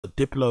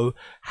Diplo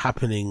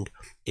happening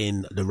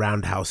in the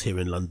Roundhouse here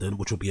in London,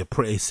 which will be a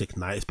pretty sick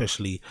night,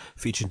 especially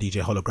featuring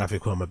DJ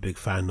Holographic, who I'm a big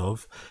fan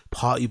of.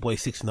 Party Boy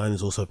 69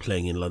 is also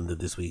playing in London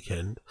this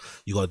weekend.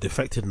 You got a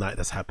Defected Night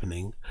that's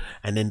happening,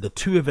 and then the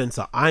two events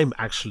that I'm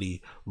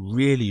actually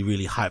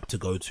really hyped to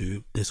go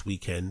to this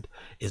weekend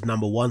is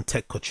number one,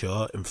 Tech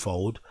Couture in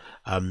Fold,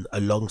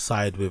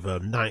 alongside with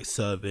Night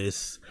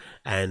Service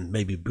and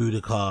maybe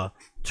Boudica,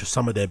 to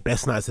some of their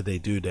best nights that they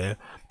do there.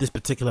 This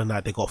particular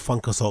night they got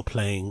Funk Assault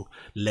playing,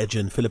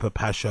 Legend, Philippa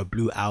Pasha,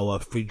 Blue Hour,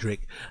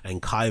 Friedrich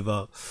and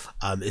Kaiva.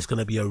 It's going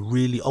to be a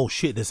really, oh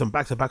shit, there's some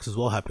back-to-backs as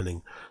well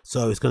happening.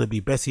 So it's going to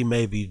be Bessie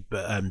Maybe,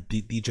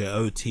 DJ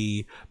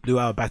OT, Blue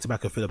Hour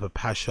back-to-back with Philippa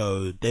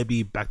Pasha,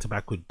 Debbie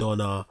back-to-back with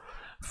Donna,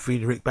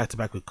 Friedrich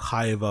back-to-back with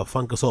Kaiva,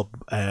 Funk Assault,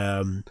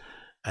 and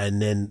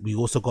then we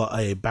also got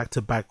a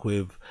back-to-back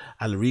with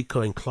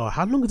Alarico and Clara.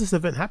 How long is this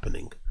event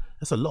happening?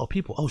 That's a lot of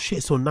people. Oh shit,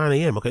 it's till 9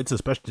 a.m. Okay, it's a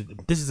special,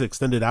 this is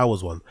extended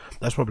hours one.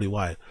 That's probably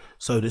why.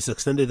 So this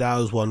extended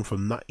hours one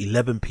from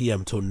 11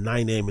 p.m. till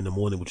 9 a.m. in the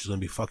morning, which is going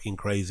to be fucking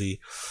crazy.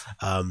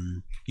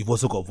 You've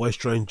also got Voice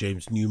Drone,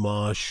 James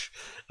Newmarsh,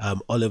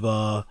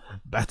 Oliver,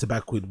 back to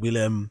back with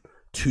Willem,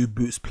 Two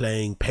Boots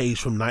playing, Paige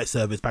from Night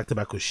Service, back to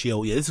back with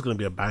Shield. Yeah, this is going to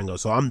be a banger.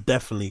 So I'm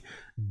definitely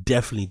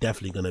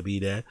going to be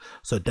there.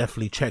 So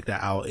definitely check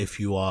that out if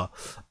you are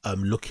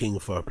looking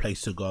for a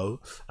place to go.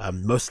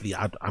 Mostly,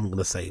 I'm going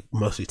to say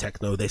mostly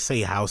techno. They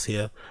say house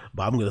here,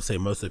 but I'm going to say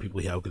most of the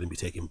people here are going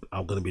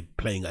to be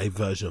playing a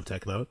version of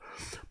techno.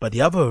 But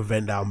the other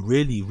event that I'm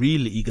really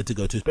eager to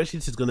go to, especially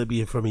this is going to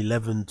be from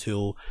 11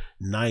 till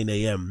 9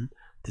 a.m.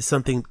 This is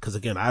something, because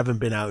again, I haven't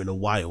been out in a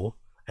while.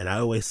 And I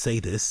always say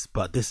this,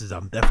 but this is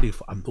I'm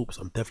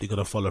definitely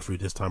gonna follow through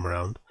this time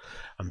around.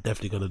 I'm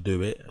definitely gonna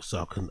do it,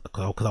 so I can,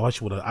 because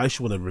I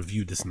actually wanna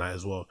review this night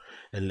as well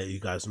and let you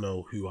guys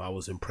know who I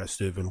was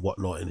impressed with and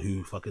whatnot, and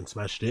who fucking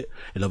smashed it.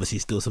 And obviously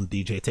still some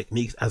DJ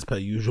techniques as per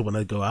usual when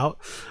I go out.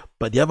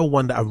 But the other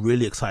one that I'm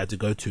really excited to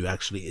go to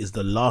actually is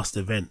the last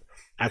event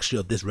actually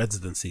of this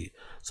residency.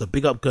 So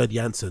big up Gerd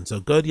Jansen. So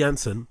Gerd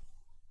Jansen,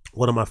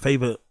 one of my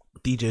favorite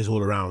DJs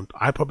all around.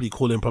 I probably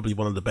call him probably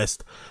one of the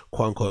best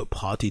quote unquote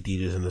party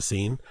DJs in the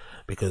scene,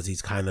 because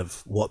he's kind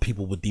of what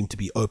people would deem to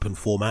be open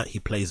format. He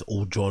plays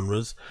all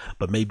genres,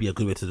 but maybe a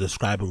good way to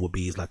describe him would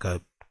be he's like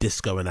a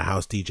disco and a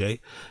house DJ.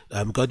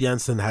 God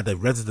Jansen had a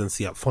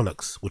residency at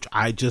Phonics, which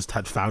I just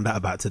had found out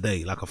about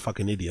today, like a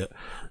fucking idiot.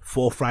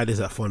 4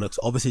 Fridays at Phonics.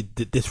 Obviously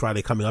this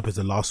Friday coming up is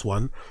the last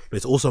one, but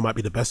it also might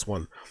be the best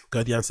one.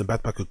 God Jansen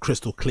back with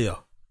Crystal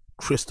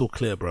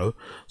Clear, bro.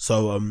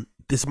 So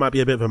this might be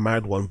a bit of a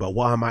mad one, but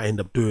what I might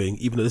end up doing,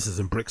 even though this is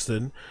in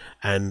Brixton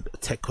and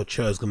Tech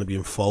Couture is going to be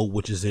in Fold,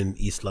 which is in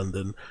East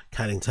London,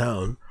 Canning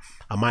Town,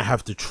 I might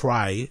have to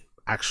try,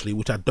 actually,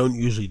 which I don't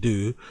usually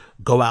do,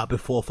 go out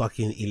before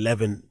fucking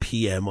 11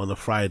 p.m. on a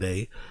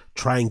Friday,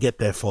 try and get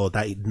there for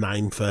that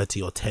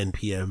 9:30 or 10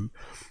 p.m.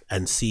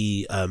 and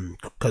see,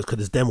 because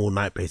it's them all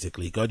night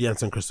basically. Go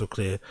Jansen, Crystal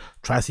Clear,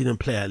 try see them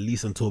play at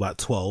least until about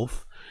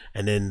 12,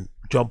 and then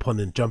jump in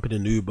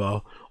an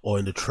Uber or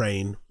in the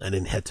train and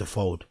then head to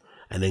Fold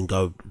and then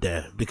go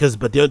there.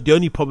 But the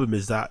only problem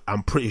is that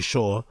I'm pretty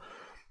sure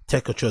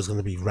Tech Couture is going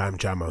to be Ram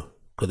Jammer,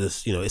 because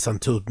it's, you know, it's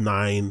until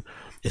 9.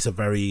 It's a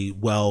very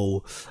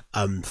well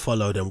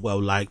followed and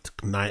well liked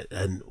night,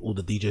 and all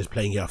the DJs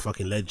playing here are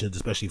fucking legends,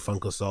 especially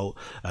Funk Assault.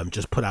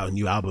 Just put out a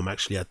new album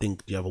actually, I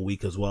think the other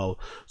week as well.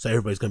 So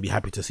everybody's gonna be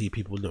happy to see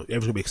people. You know,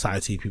 everyone's gonna be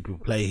excited to see people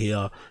play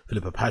here.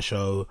 Philippa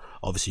Pasho,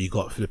 obviously you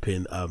got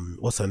flipping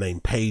what's her name,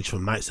 Paige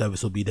from Night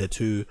Service will be there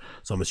too.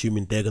 So I'm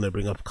assuming they're gonna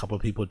bring up a couple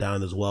of people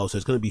down as well. So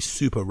it's gonna be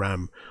super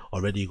ram.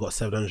 Already you got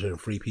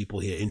 703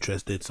 people here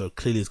interested. So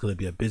clearly it's gonna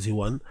be a busy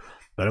one.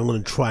 But I'm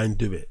gonna try and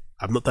do it.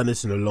 I've not done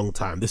this in a long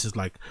time. This is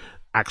like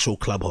actual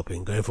club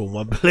hopping, going from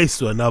one place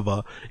to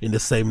another in the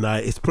same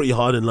night. It's pretty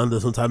hard in London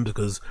sometimes,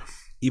 because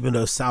even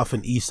though South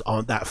and East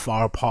aren't that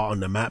far apart on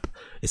the map,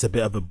 it's a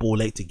bit of a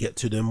ball ache to get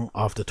to them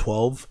after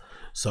 12.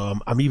 So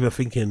I'm even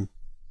thinking,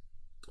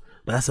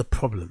 but that's a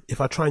problem. If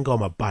I try and go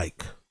on my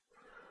bike,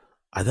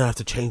 I don't have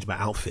to change my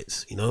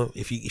outfits, you know?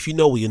 If you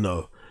know what you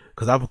know,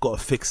 because I've got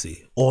a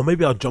fixie. Or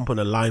maybe I'll jump on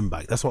a Lime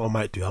bike. That's what I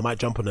might do. I might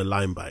jump on a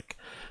Lime bike,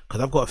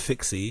 because I've got a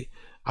fixie.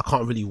 I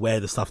can't really wear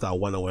the stuff that I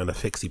want to wear on a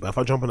fixie, but if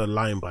I jump on a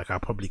Lime bike, I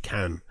probably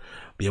can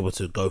be able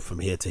to go from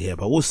here to here.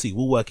 But we'll see,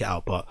 we'll work it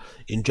out. But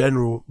in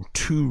general,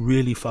 2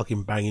 really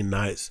fucking banging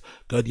nights.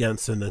 Gerd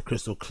Jansen and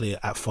Crystal Clear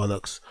at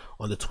Phonics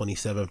on the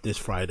 27th, this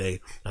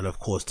Friday, and of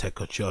course Tech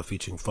Couture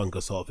featuring Funk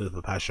Assault,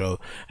 Philippa Pasho,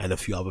 and a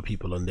few other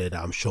people on there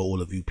that I'm sure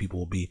all of you people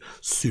will be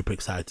super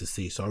excited to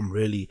see. So I'm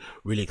really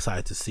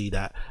excited to see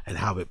that and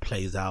how it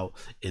plays out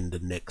in the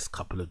next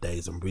couple of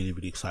days. I'm really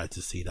excited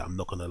to see that. I'm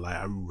not gonna lie,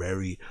 I'm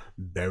very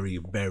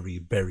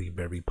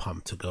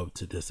pumped to go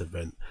to this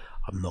event.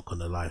 I'm not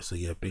gonna lie. So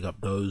yeah, big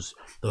up those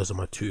are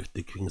my 2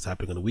 things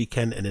happening on the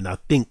weekend. And then I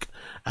think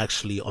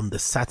actually on the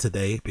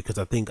Saturday, because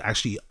I think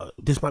actually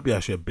this might be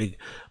actually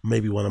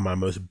maybe one of my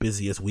most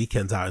busiest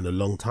weekends out in a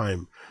long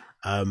time.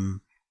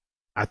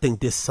 I think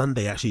this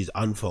Sunday actually is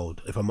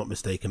Unfold, if I'm not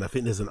mistaken. I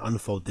think there's an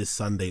Unfold this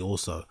Sunday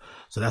also.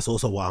 So that's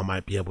also what I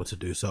might be able to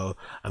do. So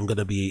I'm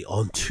gonna be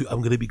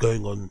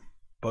going on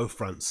both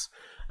fronts.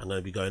 I'm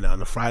gonna be going out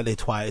on a Friday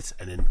twice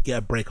and then get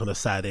a break on a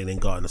Saturday and then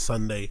go out on a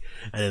Sunday.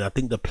 And then I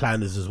think the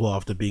plan is as well,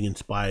 after being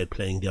inspired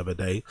playing the other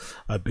day,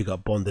 big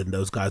up Bond and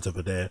those guys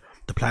over there.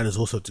 The plan is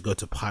also to go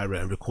to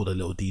Pirate and record a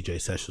little DJ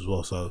session as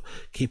well. So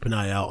keep an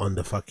eye out on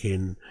the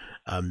fucking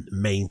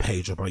main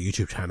page of my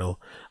YouTube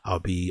channel. I'll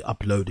be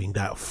uploading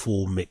that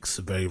full mix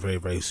very, very,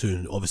 very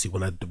soon. Obviously,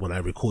 when I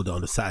record it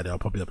on the Saturday, I'll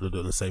probably upload it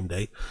on the same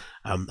day.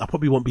 I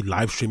probably won't be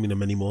live streaming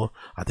them anymore.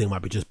 I think it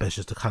might be just best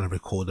just to kind of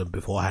record them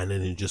beforehand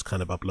and then just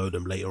kind of upload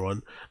them later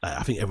on. Like,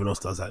 I think everyone else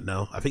does that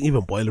now. I think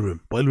even Boiler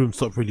Room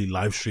stopped really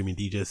live streaming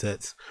DJ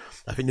sets.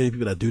 I think the only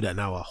people that do that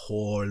now are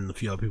Whore and a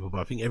few other people,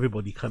 but I think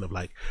everybody kind of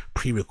like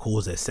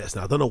pre-records their sets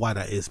now. I don't know why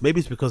that is. Maybe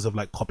it's because of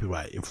like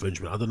copyright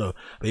infringement. I don't know.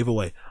 But either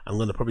way, I'm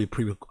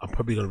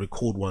probably gonna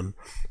record one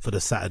for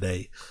the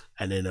Saturday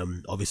and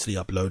then obviously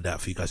upload that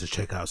for you guys to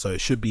check out. So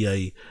it should be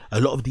a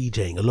lot of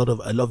DJing, a lot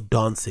of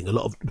dancing, a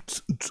lot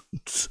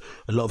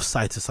of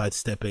side to side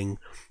stepping.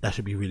 That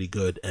should be really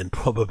good, and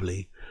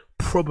probably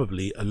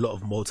a lot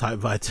of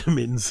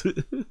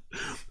multivitamins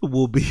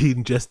will be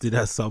ingested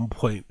at some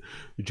point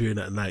during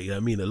that night. You know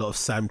what I mean? A lot of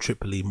Sam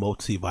Tripoli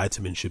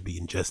multivitamins should be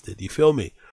ingested. You feel me?